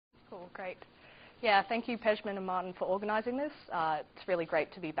Cool, great. Yeah, thank you, Pejman and Martin, for organising this. It's really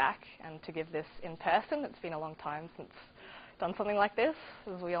great to be back and to give this in person. It's been a long time since I've done something like this,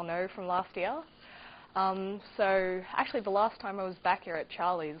 as we all know from last year. So actually, the last time I was back here at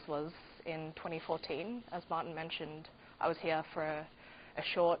Charlie's was in 2014. As Martin mentioned, I was here for a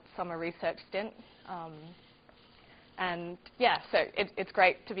short summer research stint. And yeah, so it's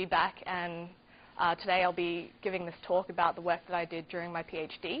great to be back, and today I'll be giving this talk about the work that I did during my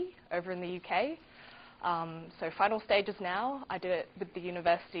PhD over in the UK. So final stages now. I did it with the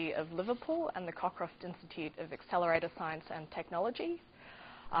University of Liverpool and the Cockcroft Institute of Accelerator Science and Technology.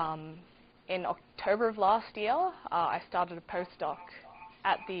 In October of last year, I started a postdoc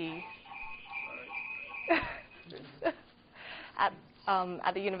at the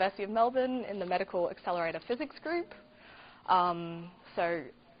at the University of Melbourne in the Medical Accelerator Physics Group. So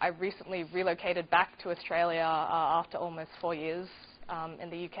I recently relocated back to Australia after almost 4 years in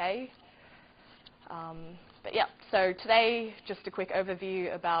the UK. But yeah, so today, just a quick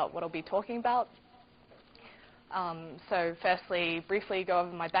overview about what I'll be talking about. So firstly, briefly go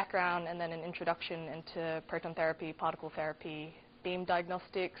over my background and then an introduction into proton therapy, particle therapy, beam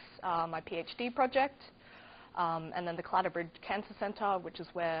diagnostics, my PhD project, and then the Clatterbridge Cancer Centre, which is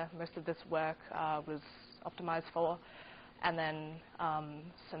where most of this work was optimised for, and then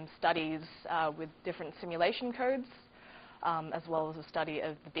some studies with different simulation codes, as well as a study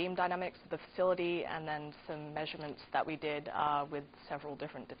of the beam dynamics of the facility, and then some measurements that we did with several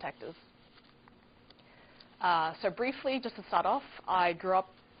different detectors. So briefly, just to start off, I grew up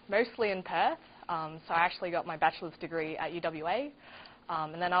mostly in Perth, so I actually got my bachelor's degree at UWA,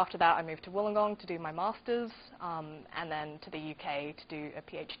 and then after that I moved to Wollongong to do my master's, and then to the UK to do a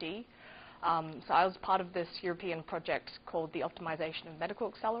PhD. So I was part of this European project called the Optimisation of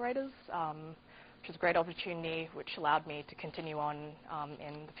Medical Accelerators, which was a great opportunity which allowed me to continue on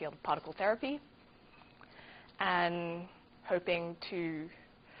in the field of particle therapy, and hoping to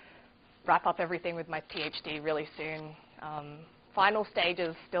wrap up everything with my PhD really soon. Final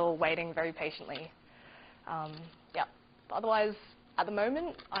stages, still waiting very patiently. Yeah. Otherwise, at the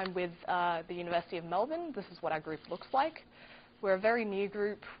moment, I'm with the University of Melbourne. This is what our group looks like. We're a very new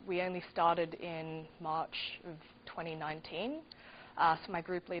group. We only started in March of 2019. So my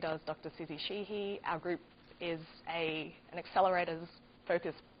group leader is Dr. Susie Sheehy. Our group is an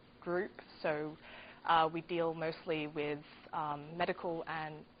accelerators-focused group, so we deal mostly with medical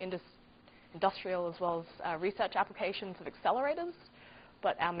and industrial as well as research applications of accelerators,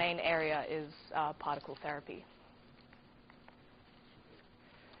 but our main area is particle therapy.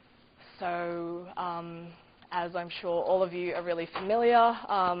 So as I'm sure all of you are really familiar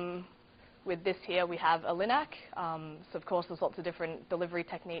with this here, we have a LINAC. So of course there's lots of different delivery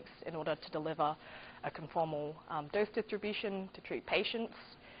techniques in order to deliver a conformal dose distribution to treat patients.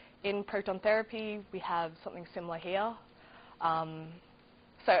 In proton therapy, we have something similar here.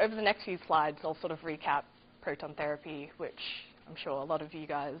 So over the next few slides, I'll sort of recap proton therapy, which I'm sure a lot of you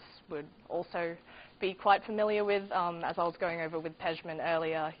guys would also be quite familiar with, as I was going over with Pejman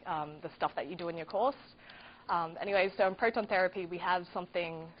earlier, the stuff that you do in your course. Anyway, so in proton therapy, we have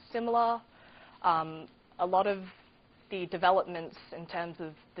something similar. A lot of the developments in terms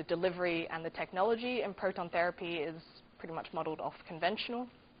of the delivery and the technology in proton therapy is pretty much modeled off conventional.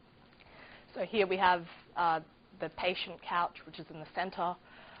 So here we have the patient couch, which is in the center,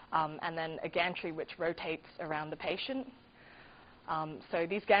 and then a gantry which rotates around the patient. So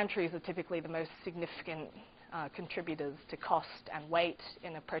these gantries are typically the most significant contributors to cost and weight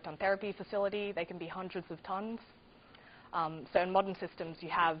in a proton therapy facility. They can be hundreds of tons. So in modern systems, you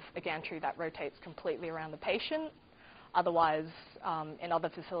have a gantry that rotates completely around the patient. Otherwise, in other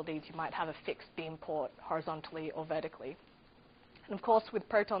facilities, you might have a fixed beam port horizontally or vertically. And of course, with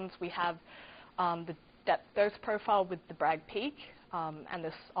protons, we have the depth dose profile with the Bragg peak, and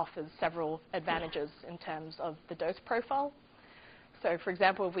this offers several advantages in terms of the dose profile. So for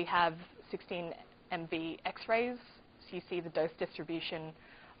example, if we have 16 MV X-rays, so you see the dose distribution,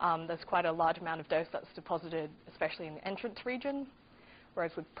 there's quite a large amount of dose that's deposited, especially in the entrance region.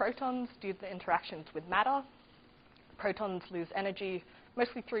 Whereas with protons, due to the interactions with matter, protons lose energy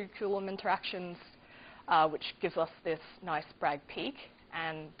mostly through Coulomb interactions, which gives us this nice Bragg peak.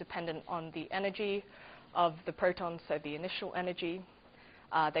 And dependent on the energy of the protons, so the initial energy,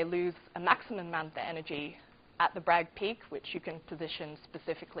 they lose a maximum amount of the energy at the Bragg peak, which you can position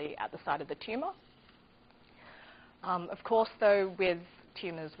specifically at the site of the tumour. Of course, though, with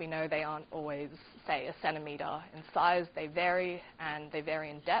tumours, we know they aren't always, say, a centimetre in size. They vary, and they vary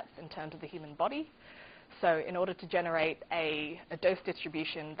in depth in terms of the human body. So in order to generate a dose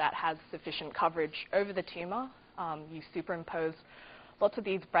distribution that has sufficient coverage over the tumour, you superimpose lots of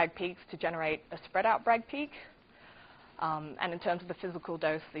these Bragg peaks to generate a spread out Bragg peak. And in terms of the physical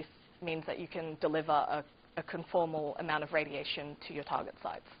dose, this means that you can deliver a conformal amount of radiation to your target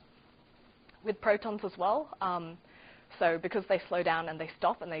sites. With protons as well, so because they slow down and they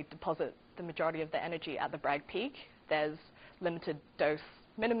stop and they deposit the majority of the energy at the Bragg peak, there's limited dose,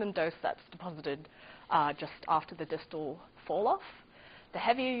 minimum dose that's deposited just after the distal fall-off. The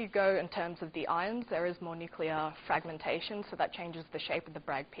heavier you go in terms of the ions, there is more nuclear fragmentation, so that changes the shape of the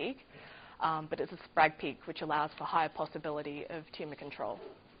Bragg peak. But it's this Bragg peak which allows for higher possibility of tumour control.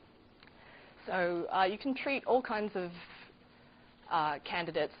 So you can treat all kinds of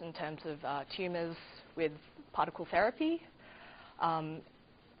candidates in terms of tumours with particle therapy.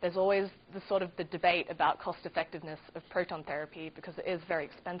 There's always the debate about cost effectiveness of proton therapy because it is very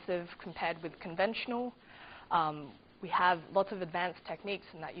expensive compared with conventional. We have lots of advanced techniques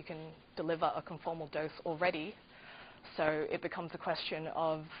in that you can deliver a conformal dose already. So it becomes a question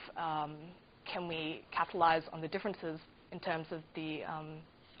of can we capitalize on the differences in terms of the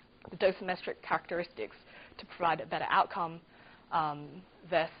dosimetric characteristics to provide a better outcome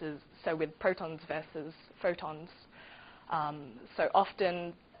so with protons versus photons. So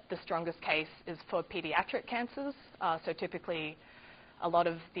often the strongest case is for pediatric cancers. So typically a lot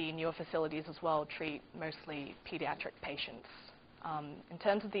of the newer facilities as well treat mostly pediatric patients. In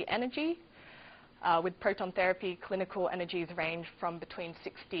terms of the energy, with proton therapy, clinical energies range from between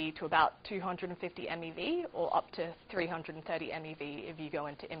 60 to about 250 MeV or up to 330 MeV if you go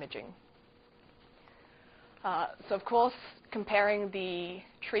into imaging. So of course, comparing the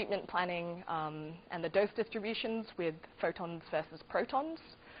treatment planning and the dose distributions with photons versus protons,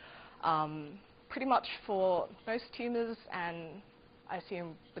 pretty much for most tumours and I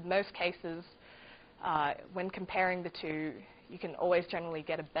assume with most cases, when comparing the two, you can always generally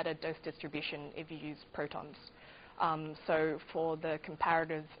get a better dose distribution if you use protons. So for the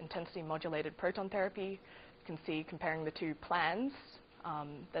comparative intensity modulated proton therapy, you can see comparing the two plans,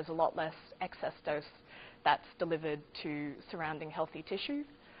 there's a lot less excess dose that's delivered to surrounding healthy tissue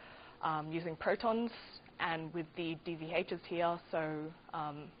using protons. And with the DVHs here, so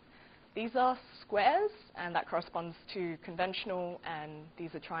these are squares, and that corresponds to conventional, and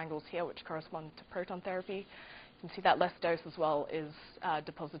these are triangles here, which correspond to proton therapy. You can see that less dose as well is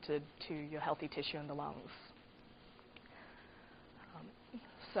deposited to your healthy tissue in the lungs.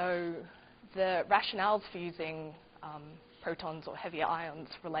 So the rationales for using protons or heavier ions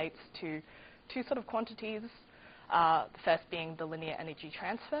relates to two sort of quantities, the first being the linear energy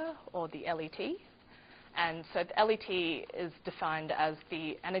transfer, or the LET. And so the LET is defined as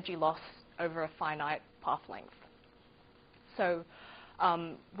the energy loss over a finite path length. So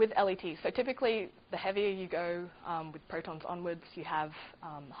with LET, so typically the heavier you go with protons onwards, you have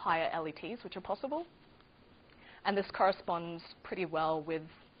higher LETs, which are possible. And this corresponds pretty well with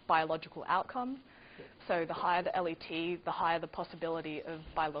biological outcome. So the higher the LET, the higher the possibility of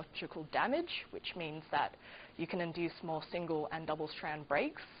biological damage, which means that you can induce more single and double strand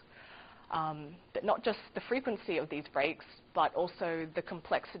breaks. But not just the frequency of these breaks, but also the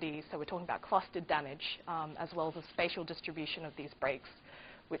complexity. So we're talking about clustered damage, as well as the spatial distribution of these breaks,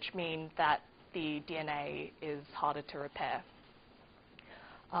 which mean that the DNA is harder to repair.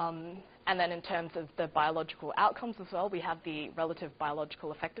 And then in terms of the biological outcomes as well, we have the relative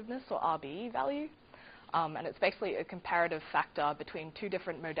biological effectiveness, or RBE value. And it's basically a comparative factor between two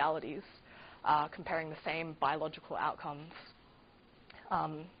different modalities, comparing the same biological outcomes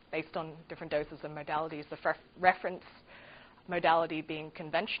based on different doses and modalities, the reference modality being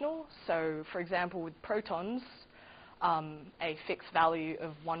conventional. So for example, with protons, a fixed value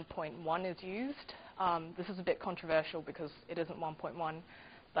of 1.1 is used. This is a bit controversial because it isn't 1.1,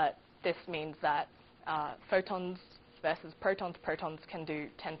 but this means that photons versus protons can do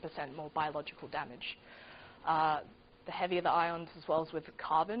 10% more biological damage. The heavier the ions, as well as with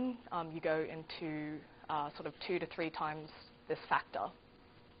carbon, you go into sort of 2 to 3 times this factor.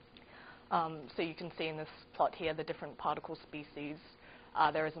 So you can see in this plot here the different particle species.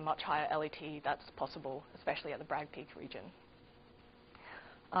 There is a much higher LET that's possible, especially at the Bragg peak region.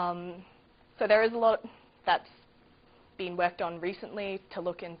 So there is a lot that's been worked on recently to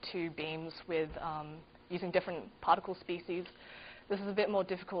look into beams with using different particle species. This is a bit more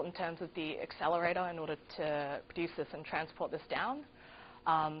difficult in terms of the accelerator in order to produce this and transport this down.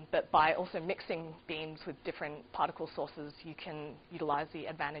 But by also mixing beams with different particle sources, you can utilize the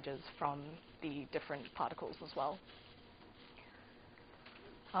advantages from the different particles as well.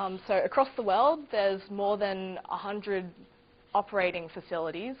 So across the world, there's more than 100 operating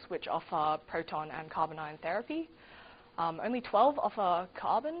facilities which offer proton and carbon ion therapy. Only 12 offer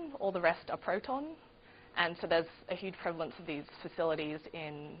carbon, all the rest are proton. And so there's a huge prevalence of these facilities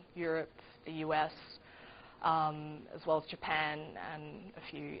in Europe, the US, as well as Japan and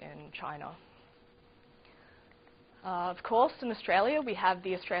a few in China. Of course, in Australia, we have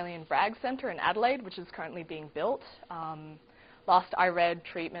the Australian Bragg Centre in Adelaide, which is currently being built. Last I read,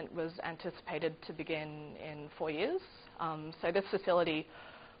 treatment was anticipated to begin in 4 years. So this facility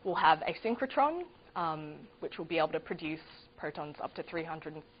will have a synchrotron, which will be able to produce protons up to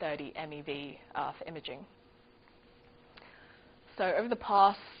 330 MeV for imaging. So over the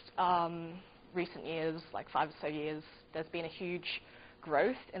past recent years, like 5 or so years, there's been a huge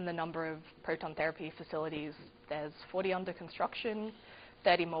growth in the number of proton therapy facilities. There's 40 under construction,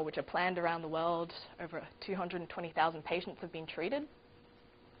 30 more which are planned around the world. Over 220,000 patients have been treated.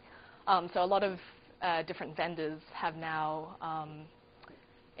 So a lot of different vendors have now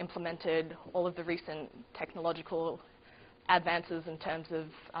implemented all of the recent technological advances in terms of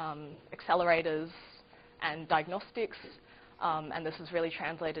accelerators and diagnostics, and this has really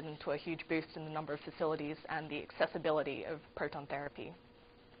translated into a huge boost in the number of facilities and the accessibility of proton therapy.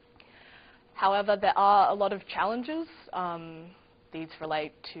 However, there are a lot of challenges. These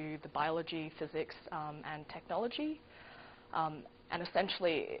relate to the biology, physics, and technology. And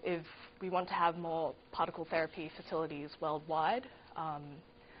essentially, if we want to have more particle therapy facilities worldwide,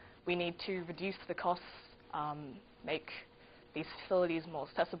 we need to reduce the costs, make these facilities more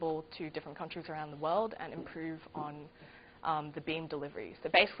accessible to different countries around the world, and improve on the beam delivery. So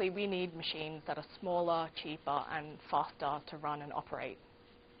basically, we need machines that are smaller, cheaper, and faster to run and operate.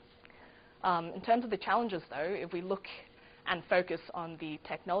 In terms of the challenges, though, if we look and focus on the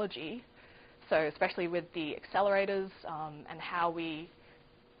technology, so especially with the accelerators and how we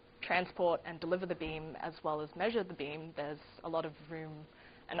transport and deliver the beam as well as measure the beam, there's a lot of room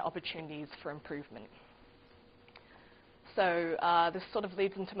and opportunities for improvement. So this sort of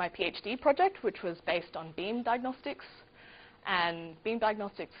leads into my PhD project, which was based on beam diagnostics. And beam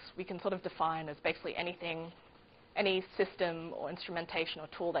diagnostics we can sort of define as basically anything, any system or instrumentation or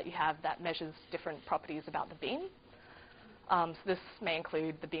tool that you have that measures different properties about the beam. So this may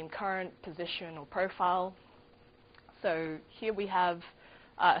include the beam current, position, or profile. So here we have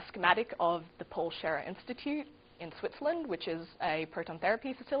a schematic of the Paul Scherrer Institute in Switzerland, which is a proton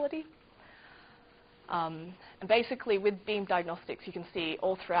therapy facility. And basically, with beam diagnostics, you can see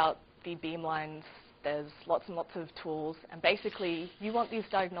all throughout the beamlines, there's lots and lots of tools. And basically, you want these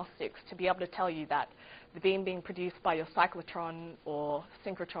diagnostics to be able to tell you that the beam being produced by your cyclotron or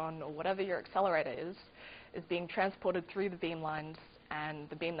synchrotron or whatever your accelerator is being transported through the beamlines, and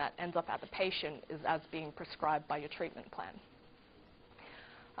the beam that ends up at the patient is as being prescribed by your treatment plan.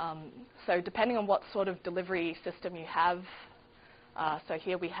 So depending on what sort of delivery system you have, so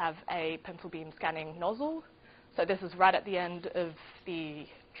here we have a pencil beam scanning nozzle. So this is right at the end of the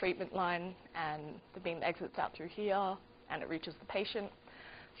treatment line, and the beam exits out through here, and it reaches the patient.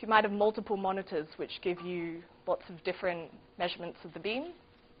 So you might have multiple monitors which give you lots of different measurements of the beam.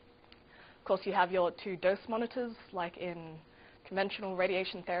 Of course, you have your 2 dose monitors, like in conventional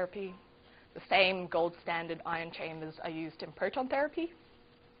radiation therapy. The same gold standard ion chambers are used in proton therapy.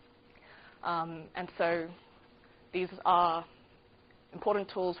 And so these are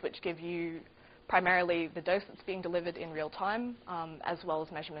important tools which give you primarily the dose that's being delivered in real time, as well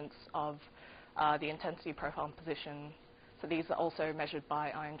as measurements of the intensity profile and position. So these are also measured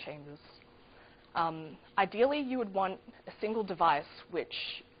by ion chambers. Ideally, you would want a single device which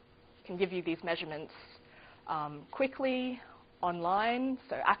can give you these measurements quickly, online,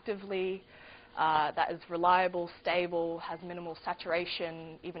 so actively, that is reliable, stable, has minimal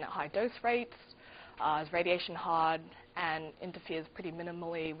saturation, even at high dose rates, is radiation hard, and interferes pretty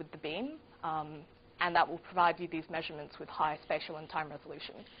minimally with the beam, and that will provide you these measurements with high spatial and time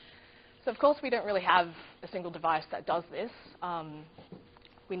resolution. So of course, we don't really have a single device that does this.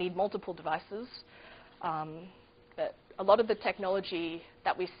 We need multiple devices. But a lot of the technology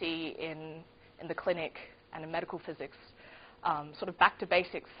that we see in the clinic and in medical physics, sort of back to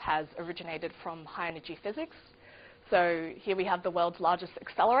basics, has originated from high energy physics. So here we have the world's largest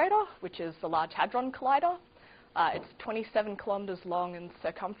accelerator, which is the Large Hadron Collider. It's 27 kilometers long in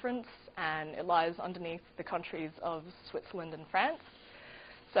circumference, and it lies underneath the countries of Switzerland and France.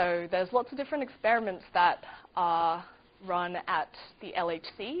 So there's lots of different experiments that are run at the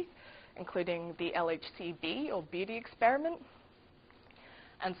LHC, including the LHCb, or beauty experiment.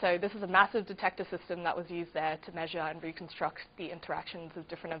 And so this is a massive detector system that was used there to measure and reconstruct the interactions of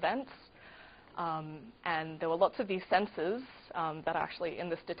different events. And there were lots of these sensors that are actually in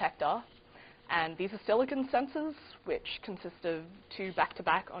this detector. And these are silicon sensors, which consist of 2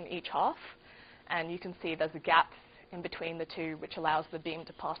 back-to-back on each half. And you can see there's a gap in between the 2, which allows the beam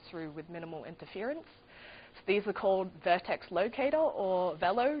to pass through with minimal interference. So these are called vertex locator or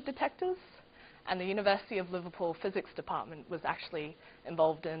VELO detectors, and the University of Liverpool Physics Department was actually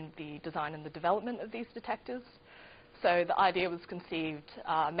involved in the design and the development of these detectors. So the idea was conceived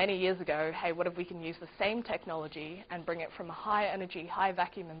many years ago, hey, what if we can use the same technology and bring it from a high energy, high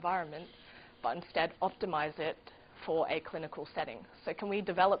vacuum environment, but instead optimize it for a clinical setting? So can we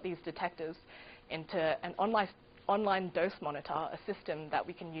develop these detectors into an online dose monitor, a system that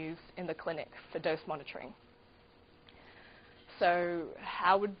we can use in the clinic for dose monitoring? So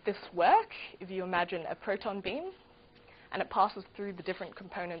how would this work? If you imagine a proton beam, and it passes through the different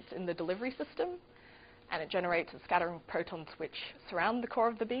components in the delivery system, and it generates a scattering protons which surround the core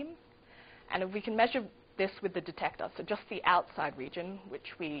of the beam. And if we can measure this with the detector, so just the outside region,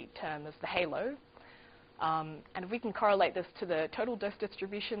 which we term as the halo, and if we can correlate this to the total dose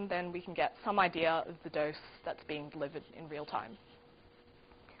distribution, then we can get some idea of the dose that's being delivered in real time.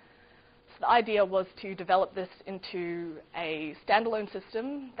 So the idea was to develop this into a standalone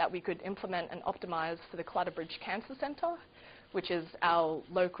system that we could implement and optimize for the Clatterbridge Cancer Centre, which is our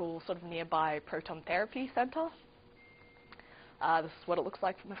local sort of nearby proton therapy centre. This is what it looks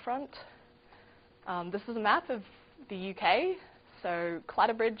like from the front. This is a map of the UK. So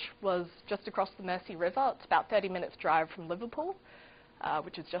Clatterbridge was just across the Mersey River. It's about 30 minutes drive from Liverpool,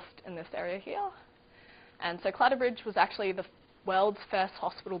 which is just in this area here. And so Clatterbridge was actually the world's first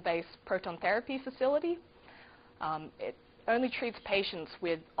hospital-based proton therapy facility. It only treats patients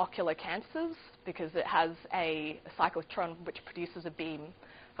with ocular cancers because it has a cyclotron which produces a beam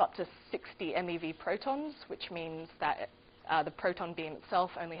of up to 60 MeV protons, which means that the proton beam itself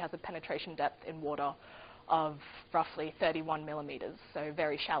only has a penetration depth in water of roughly 31 millimeters, so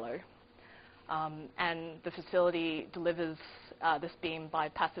very shallow. And the facility delivers this beam by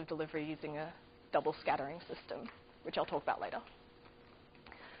passive delivery using a double scattering system, which I'll talk about later.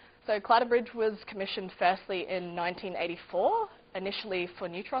 So Clatterbridge was commissioned firstly in 1984, initially for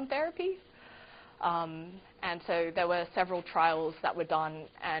neutron therapy. And so there were several trials that were done,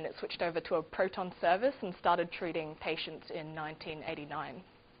 and it switched over to a proton service and started treating patients in 1989.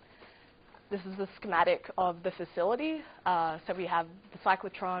 This is the schematic of the facility. So we have the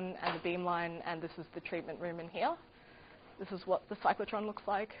cyclotron and the beamline, and this is the treatment room in here. This is what the cyclotron looks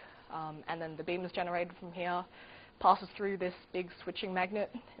like. And then the beam is generated from here, passes through this big switching magnet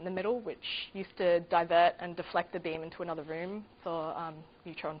in the middle, which used to divert and deflect the beam into another room for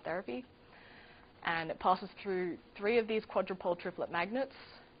neutron therapy. And it passes through 3 of these quadrupole triplet magnets,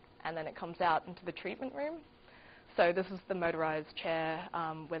 and then it comes out into the treatment room. So this is the motorized chair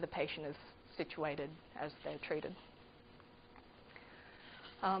where the patient is situated as they're treated.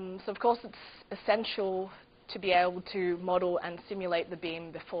 So of course it's essential to be able to model and simulate the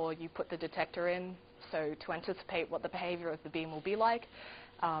beam before you put the detector in, so to anticipate what the behaviour of the beam will be like,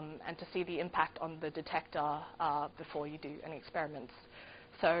 and to see the impact on the detector before you do any experiments.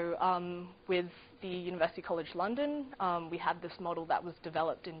 So with the University College London, we had this model that was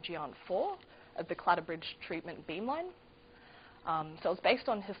developed in GEONT4 of the Clatterbridge treatment beamline. So it was based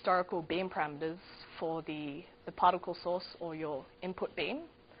on historical beam parameters for the particle source or your input beam.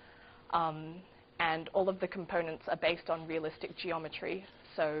 And all of the components are based on realistic geometry.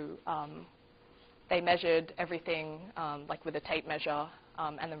 So they measured everything like with a tape measure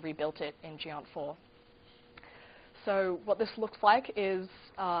and then rebuilt it in GEONT4. So what this looks like is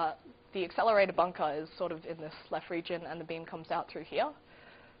the accelerator bunker is sort of in this left region, and the beam comes out through here.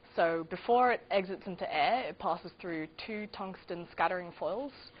 So before it exits into air, it passes through 2 tungsten scattering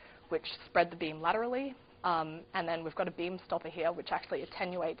foils, which spread the beam laterally. And then we've got a beam stopper here, which actually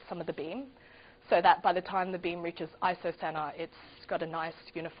attenuates some of the beam, so that by the time the beam reaches isocenter, it's got a nice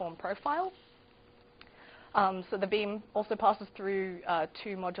uniform profile. So the beam also passes through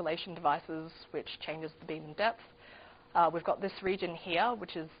 2 modulation devices, which changes the beam in depth. We've got this region here,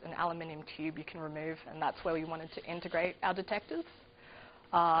 which is an aluminium tube you can remove, and that's where we wanted to integrate our detectors.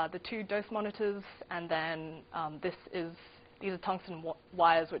 The 2 dose monitors, and then these are tungsten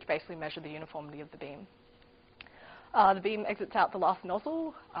wires which basically measure the uniformity of the beam. The beam exits out the last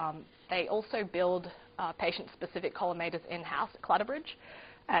nozzle. They also build patient-specific collimators in-house at Clatterbridge,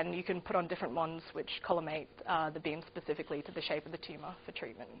 and you can put on different ones which collimate the beam specifically to the shape of the tumour for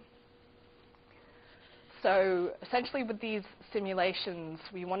treatment. So essentially with these simulations,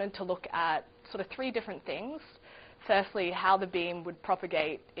 we wanted to look at sort of 3 different things. Firstly, how the beam would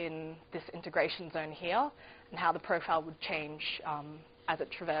propagate in this integration zone here, and how the profile would change as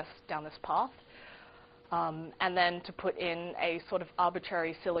it traversed down this path. And then to put in a sort of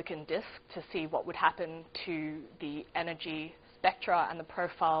arbitrary silicon disk to see what would happen to the energy spectra and the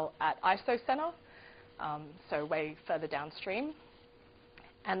profile at isocenter, so way further downstream.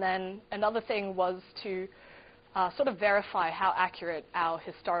 And then another thing was to sort of verify how accurate our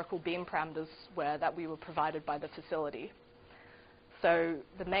historical beam parameters were that we were provided by the facility. So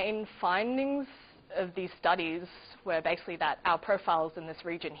the main findings of these studies were basically that our profiles in this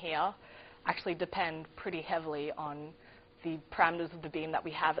region here actually depend pretty heavily on the parameters of the beam that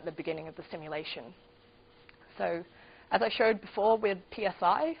we have at the beginning of the simulation. So as I showed before with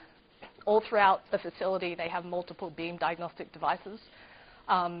PSI, all throughout the facility they have multiple beam diagnostic devices.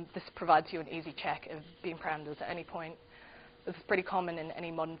 This provides you an easy check of beam parameters at any point. This is pretty common in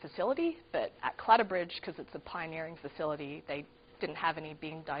any modern facility, but at Clatterbridge, because it's a pioneering facility, they didn't have any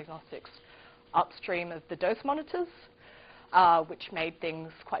beam diagnostics upstream of the dose monitors, which made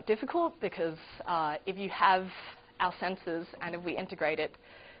things quite difficult because if you have our sensors and if we integrate it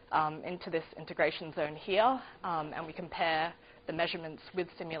into this integration zone here and we compare the measurements with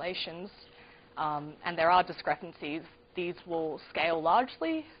simulations and there are discrepancies, these will scale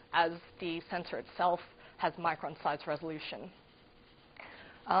largely as the sensor itself has micron-sized resolution.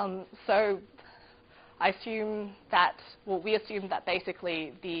 So I assume that, well, we assume that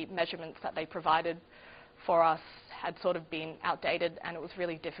basically the measurements that they provided for us had sort of been outdated and it was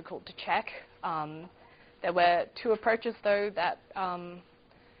really difficult to check. There were two approaches, though, that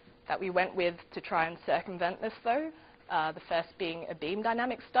we went with to try and circumvent this, though. The first being a beam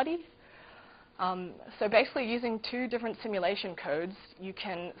dynamics study. So basically using two different simulation codes, you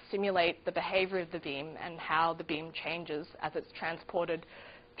can simulate the behaviour of the beam and how the beam changes as it's transported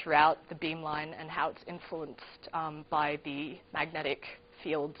throughout the beamline and how it's influenced by the magnetic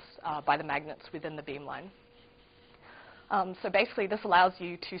fields, by the magnets within the beamline. So basically this allows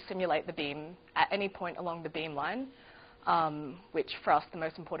you to simulate the beam at any point along the beamline, which for us the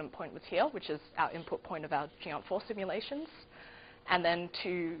most important point was here, which is our input point of our Geant4 simulations, and then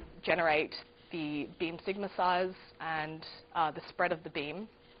to generate the beam sigma size and the spread of the beam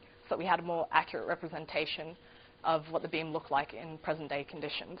so that we had a more accurate representation of what the beam looked like in present-day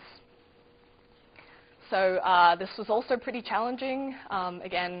conditions. So this was also pretty challenging.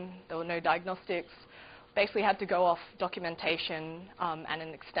 Again, there were no diagnostics. Basically had to go off documentation and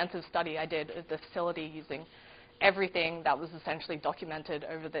an extensive study I did of the facility using everything that was essentially documented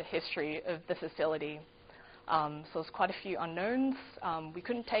over the history of the facility. So there's quite a few unknowns. We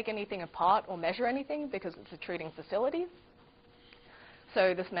couldn't take anything apart or measure anything because it's a treating facility.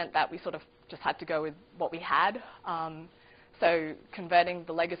 So this meant that we sort of just had to go with what we had. So converting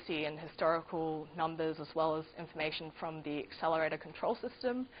the legacy and historical numbers as well as information from the Accelerator control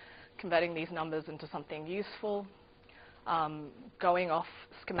system, converting these numbers into something useful, going off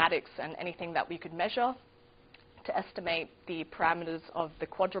schematics and anything that we could measure to estimate the parameters of the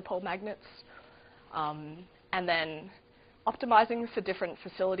quadrupole magnets, and then optimizing for different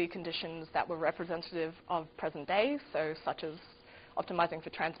facility conditions that were representative of present day, so such as optimizing for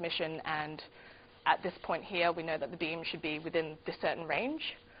transmission, and at this point here we know that the beam should be within this certain range,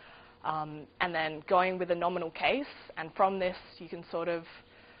 and then going with a nominal case, and from this you can sort of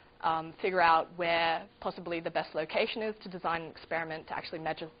figure out where possibly the best location is to design an experiment to actually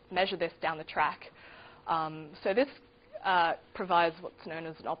measure this down the track. So this provides what's known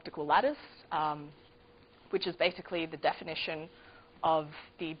as an optical lattice, which is basically the definition of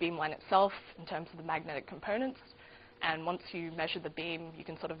the beamline itself in terms of the magnetic components. And once you measure the beam, you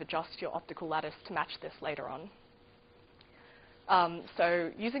can sort of adjust your optical lattice to match this later on.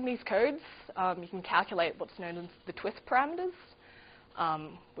 So using these codes, you can calculate what's known as the twist parameters,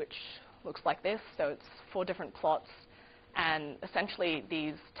 which looks like this. So it's 4 different plots. And essentially,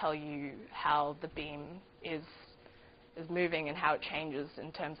 these tell you how the beam is moving and how it changes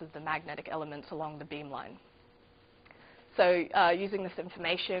in terms of the magnetic elements along the beamline. So using this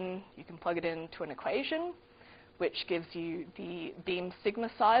information, you can plug it into an equation, which gives you the beam sigma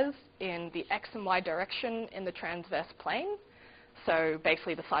size in the x and y direction in the transverse plane. So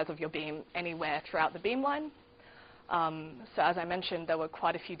basically the size of your beam anywhere throughout the beamline. So as I mentioned, there were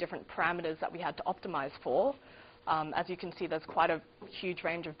quite a few different parameters that we had to optimize for. As you can see, there's quite a huge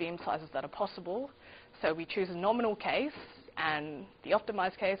range of beam sizes that are possible. So we choose a nominal case and the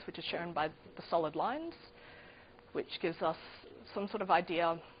optimized case, which is shown by the solid lines, which gives us some sort of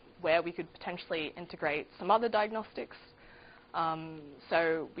idea where we could potentially integrate some other diagnostics.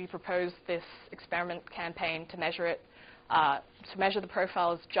 So we proposed this experiment campaign to measure it, to measure the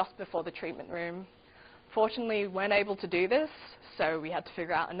profiles just before the treatment room. Fortunately, we weren't able to do this, so we had to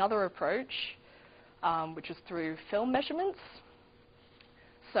figure out another approach, which is through film measurements.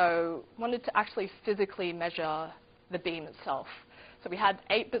 So wanted to actually physically measure the beam itself. So we had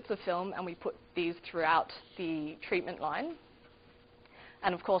 8 bits of film and we put these throughout the treatment line.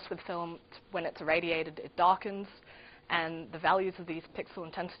 And of course with film, when it's irradiated, it darkens, and the values of these pixel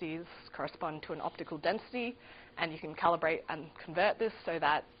intensities correspond to an optical density, and you can calibrate and convert this so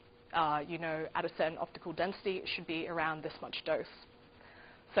that you know at a certain optical density it should be around this much dose.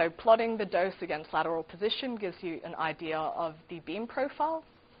 So plotting the dose against lateral position gives you an idea of the beam profile.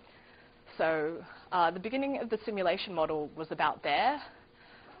 So the beginning of the simulation model was about there.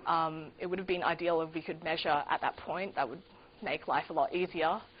 It would have been ideal if we could measure at that point. That would make life a lot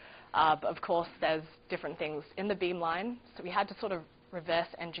easier. But of course, there's different things in the beamline. So we had to sort of reverse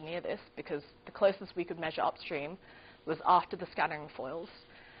engineer this because the closest we could measure upstream was after the scattering foils.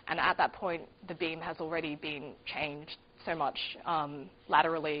 And at that point, the beam has already been changed so much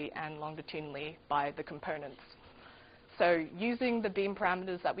laterally and longitudinally by the components. So using the beam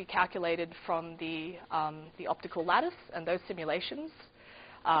parameters that we calculated from the optical lattice and those simulations,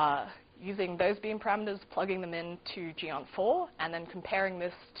 using those beam parameters, plugging them into GEONT4, and then comparing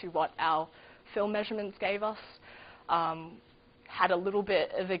this to what our film measurements gave us, had a little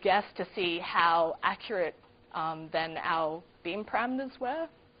bit of a guess to see how accurate then our beam parameters were.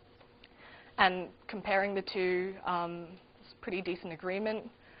 And comparing the two, it's pretty decent agreement,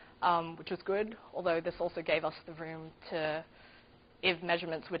 which was good, although this also gave us the room to, if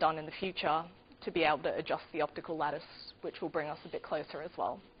measurements were done in the future, to be able to adjust the optical lattice, which will bring us a bit closer as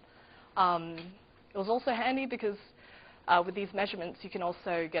well. It was also handy because with these measurements, you can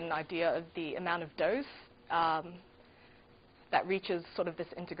also get an idea of the amount of dose that reaches sort of this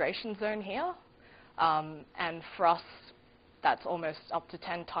integration zone here. And for us, that's almost up to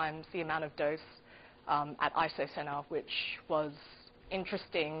 10 times the amount of dose at isocenter, which was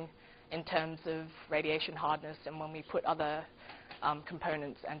interesting in terms of radiation hardness and when we put other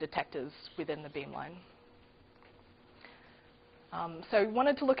components and detectors within the beamline. So we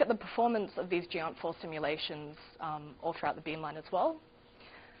wanted to look at the performance of these GEONT4 simulations all throughout the beamline as well.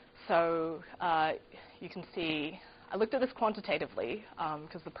 So you can see, I looked at this quantitatively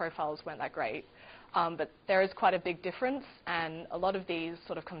because the profiles weren't that great, but there is quite a big difference, and a lot of these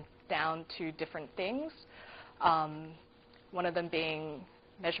sort of come down to different things. One of them being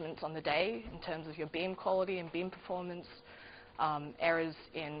measurements on the day in terms of your beam quality and beam performance, errors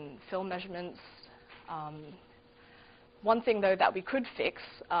in film measurements. One thing, though, that we could fix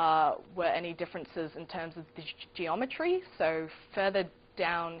were any differences in terms of the geometry. So further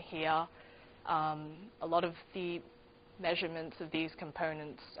down here, a lot of the measurements of these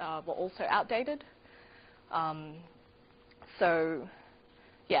components were also outdated. So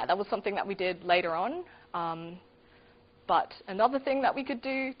yeah, that was something that we did later on. But another thing that we could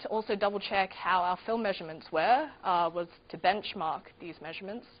do to also double check how our film measurements were was to benchmark these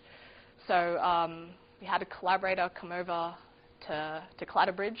measurements. So we had a collaborator come over to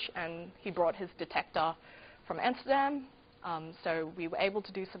Clatterbridge, and he brought his detector from Amsterdam. So we were able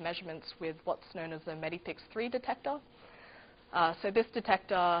to do some measurements with what's known as the Medipix3 detector. So this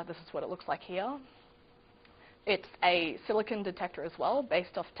detector, this is what it looks like here. It's a silicon detector as well,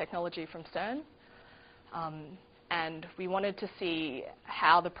 based off technology from CERN. And we wanted to see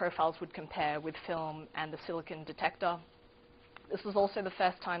how the profiles would compare with film and the silicon detector. This was also the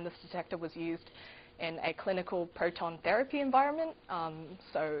first time this detector was used in a clinical proton therapy environment.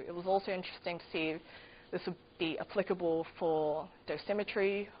 So it was also interesting to see if this would be applicable for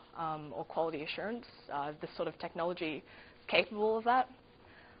dosimetry or quality assurance. This sort of technology is capable of that.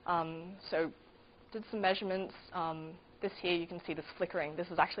 So did some measurements. This here, you can see this flickering. This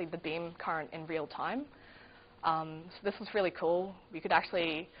is actually the beam current in real time. So this was really cool.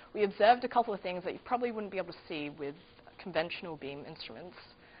 We observed a couple of things that you probably wouldn't be able to see with conventional beam instruments.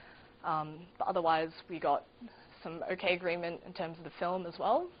 But otherwise, we got some okay agreement in terms of the film as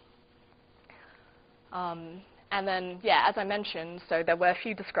well. And then, yeah, as I mentioned, so there were a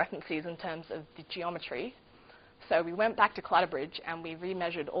few discrepancies in terms of the geometry. So we went back to Clatterbridge and we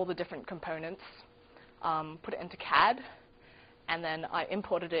remeasured all the different components, put it into CAD, and then I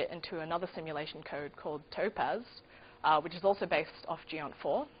imported it into another simulation code called Topaz, which is also based off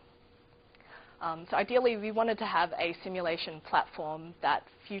GEONT4. So ideally, we wanted to have a simulation platform that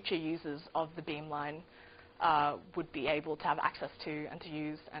future users of the beamline would be able to have access to and to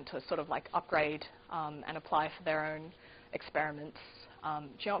use and to sort of like upgrade and apply for their own experiments.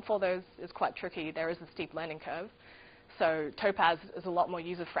 GEONT4, though, is quite tricky. There is a steep learning curve. So Topaz is a lot more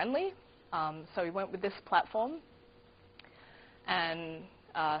user-friendly. So we went with this platform and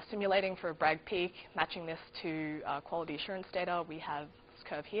simulating for a Bragg peak, matching this to quality assurance data. We have this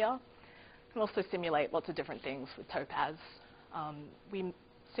curve here. We can also simulate lots of different things with Topaz. We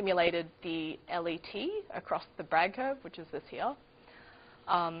simulated the LET across the Bragg curve, which is this here.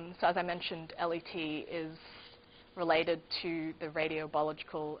 So as I mentioned, LET is related to the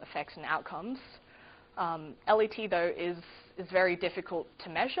radiobiological effects and outcomes. LET, though, is very difficult to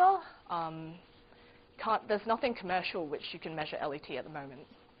measure. there's nothing commercial which you can measure LET at the moment.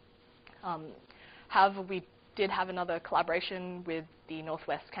 However, we did have another collaboration with the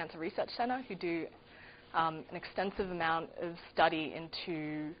Northwest Cancer Research Centre, who do an extensive amount of study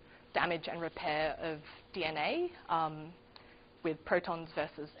into damage and repair of DNA with protons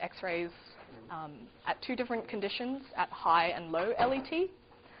versus X-rays at 2 different conditions, at high and low LET.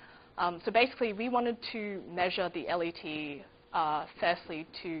 So basically, we wanted to measure the LET firstly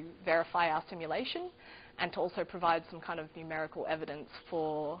to verify our simulation and to also provide some kind of numerical evidence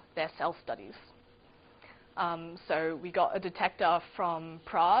for their cell studies. So we got a detector from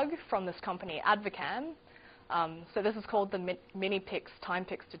Prague from this company, Advocam. So this is called the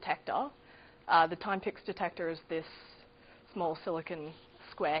MiniPIX-Timepix detector. The Timepix detector is this small silicon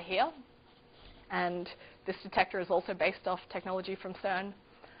square here. And this detector is also based off technology from CERN.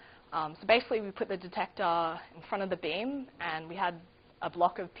 So basically, we put the detector in front of the beam, and we had a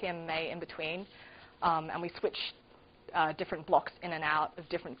block of PMMA in between, and we switched different blocks in and out of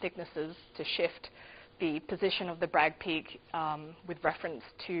different thicknesses to shift the position of the Bragg peak with reference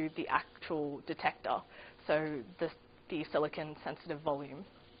to the actual detector, so the silicon-sensitive volume.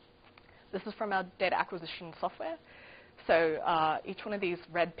 This is from our data acquisition software. So each one of these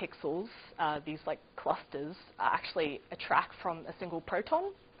red pixels, these like clusters, actually a track from a single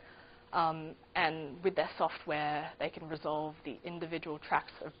proton. And with their software, they can resolve the individual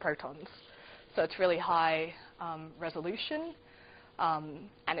tracks of protons. So it's really high resolution, and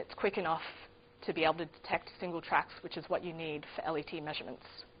it's quick enough to be able to detect single tracks, which is what you need for LET measurements.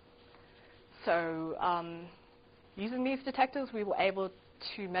 So using these detectors, we were able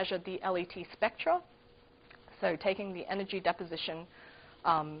to measure the LET spectra. So taking the energy deposition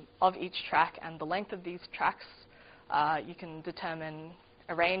of each track and the length of these tracks, you can determine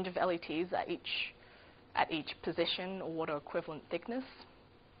a range of LETs at each position or water equivalent thickness.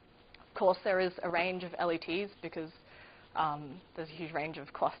 Of course, there is a range of LETs because there's a huge range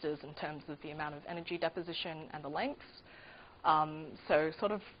of clusters in terms of the amount of energy deposition and the lengths. So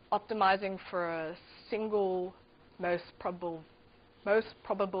sort of optimizing for a single most probable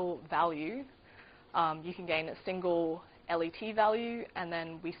value, you can gain a single LET value, and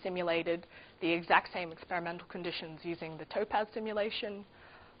then we simulated the exact same experimental conditions using the Topaz simulation,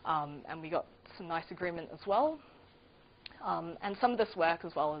 and we got some nice agreement as well. And some of this work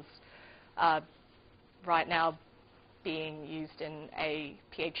as well is right now being used in a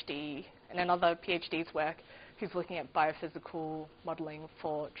PhD, in another PhD's work, who's looking at biophysical modeling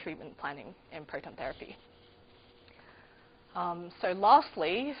for treatment planning in proton therapy. So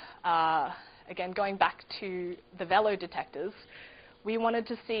lastly, again, going back to the VELO detectors, we wanted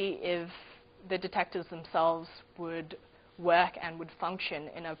to see if the detectors themselves would work and would function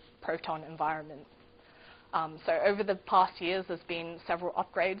in a proton environment. So over the past years, there's been several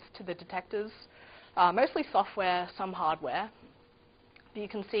upgrades to the detectors, mostly software, some hardware. But you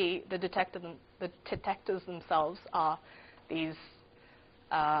can see the detectors themselves are these,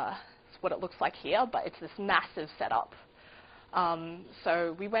 what it looks like here, but it's this massive setup.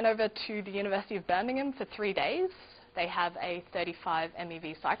 So we went over to the University of Birmingham for 3 days. They have a 35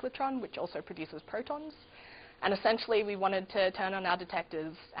 MeV cyclotron, which also produces protons. And essentially, we wanted to turn on our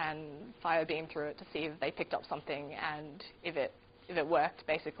detectors and fire a beam through it to see if they picked up something and if it worked,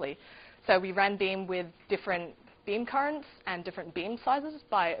 basically. So we ran beam with different beam currents and different beam sizes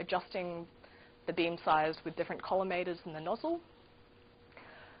by adjusting the beam size with different collimators in the nozzle.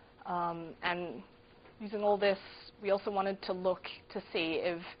 And using all this, we also wanted to look to see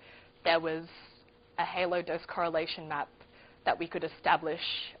if there was a halo dose correlation map that we could establish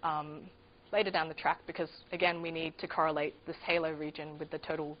later down the track, because again, we need to correlate this halo region with the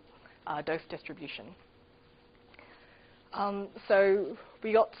total dose distribution. So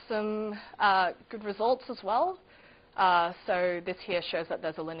we got some good results as well. So this here shows that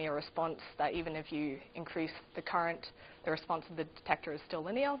there's a linear response, that even if you increase the current, the response of the detector is still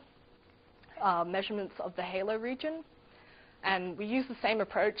linear. Measurements of the halo region. And we used the same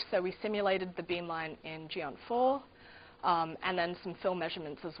approach, so we simulated the beamline in Geont4, and then some film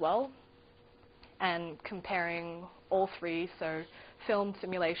measurements as well. And comparing all three, so film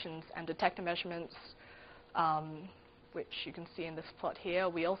simulations and detector measurements, which you can see in this plot here,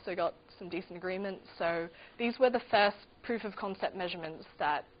 we also got some decent agreement. So these were the first proof of concept measurements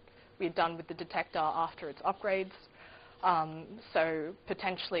that we had done with the detector after its upgrades. So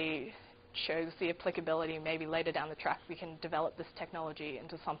potentially shows the applicability, maybe later down the track we can develop this technology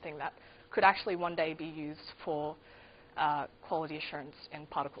into something that could actually one day be used for quality assurance in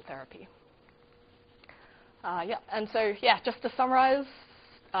particle therapy. And so just to summarize,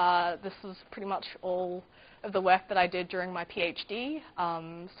 this was pretty much all of the work that I did during my PhD.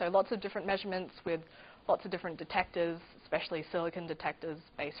 So lots of different measurements with lots of different detectors, especially silicon detectors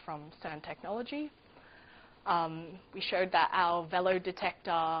based from CERN technology. We showed that our VELO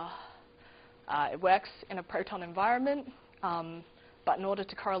detector, it works in a proton environment, but in order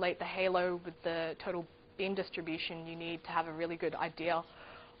to correlate the halo with the total beam distribution, you need to have a really good idea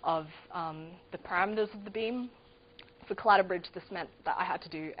of the parameters of the beam. For Clatterbridge, this meant that I had to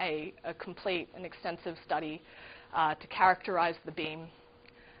do a complete and extensive study to characterize the beam,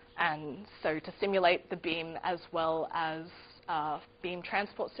 and so to simulate the beam as well as beam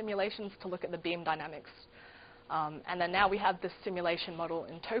transport simulations to look at the beam dynamics. And then now we have this simulation model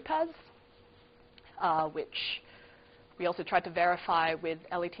in Topaz, which we also tried to verify with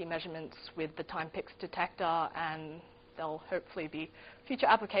LET measurements with the Timepix detector, and there'll hopefully be future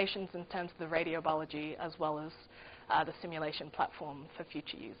applications in terms of the radiobiology as well as the simulation platform for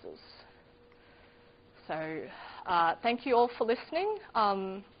future users. So thank you all for listening.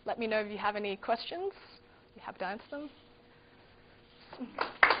 Let me know if you have any questions. I'll be happy to answer them.